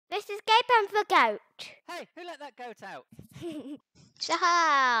Let's escape and the goat. Hey, who let that goat out? So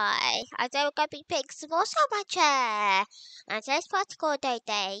hi, I don't go be putting some more on my chair. And today's Party Gordo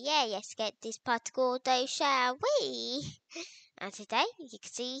day. Yeah, let's get this Party Gordo, shall we? And today, you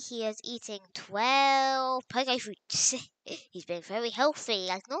can see he is eating 12 pogo fruits. He's been very healthy,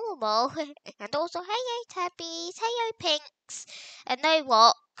 like normal. And also, hey tabbies, hey pinks. And no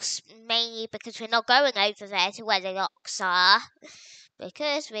rocks, mainly because we're not going over there to where the rocks are.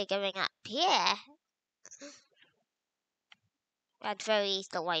 Because we're going up here. And very easy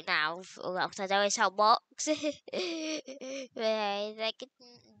right now, or else I know some rocks. Like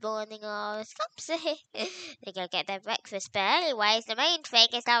morning or something. They're gonna get their breakfast, but anyways, the main thing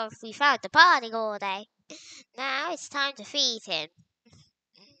is that we found the party all day. Now it's time to feed him.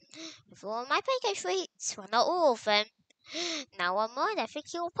 With all my potato fruits, well not all of them. Now one more and I think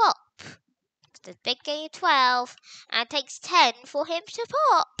he'll pop. The big game 12, and it takes 10 for him to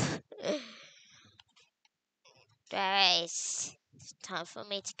pop. There is. It's time for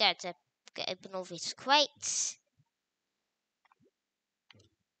me to go to open all these crates.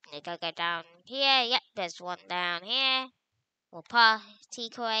 You gotta go down here. Yep, there's one down here. Or party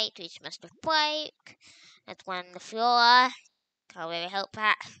crate, which must have broke. There's one on the floor. Can't really help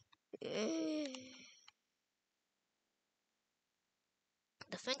that.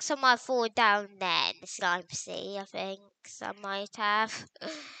 I think some might fall down there in the slime sea. I think some might have.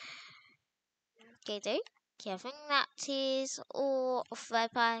 Okay, do. Okay, I think that is all of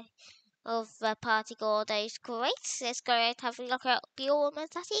the Party Gordo's crates. Let's go and have a look at the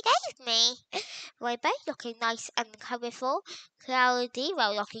ornaments that he gave me. Rainbow looking nice and colourful. Cloudy,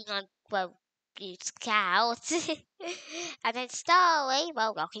 well, looking like, well, it's clouds. And then Starry,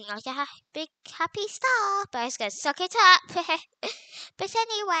 well, looking like a big happy star. But I was going to suck it up. But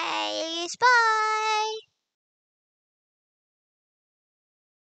anyways, bye.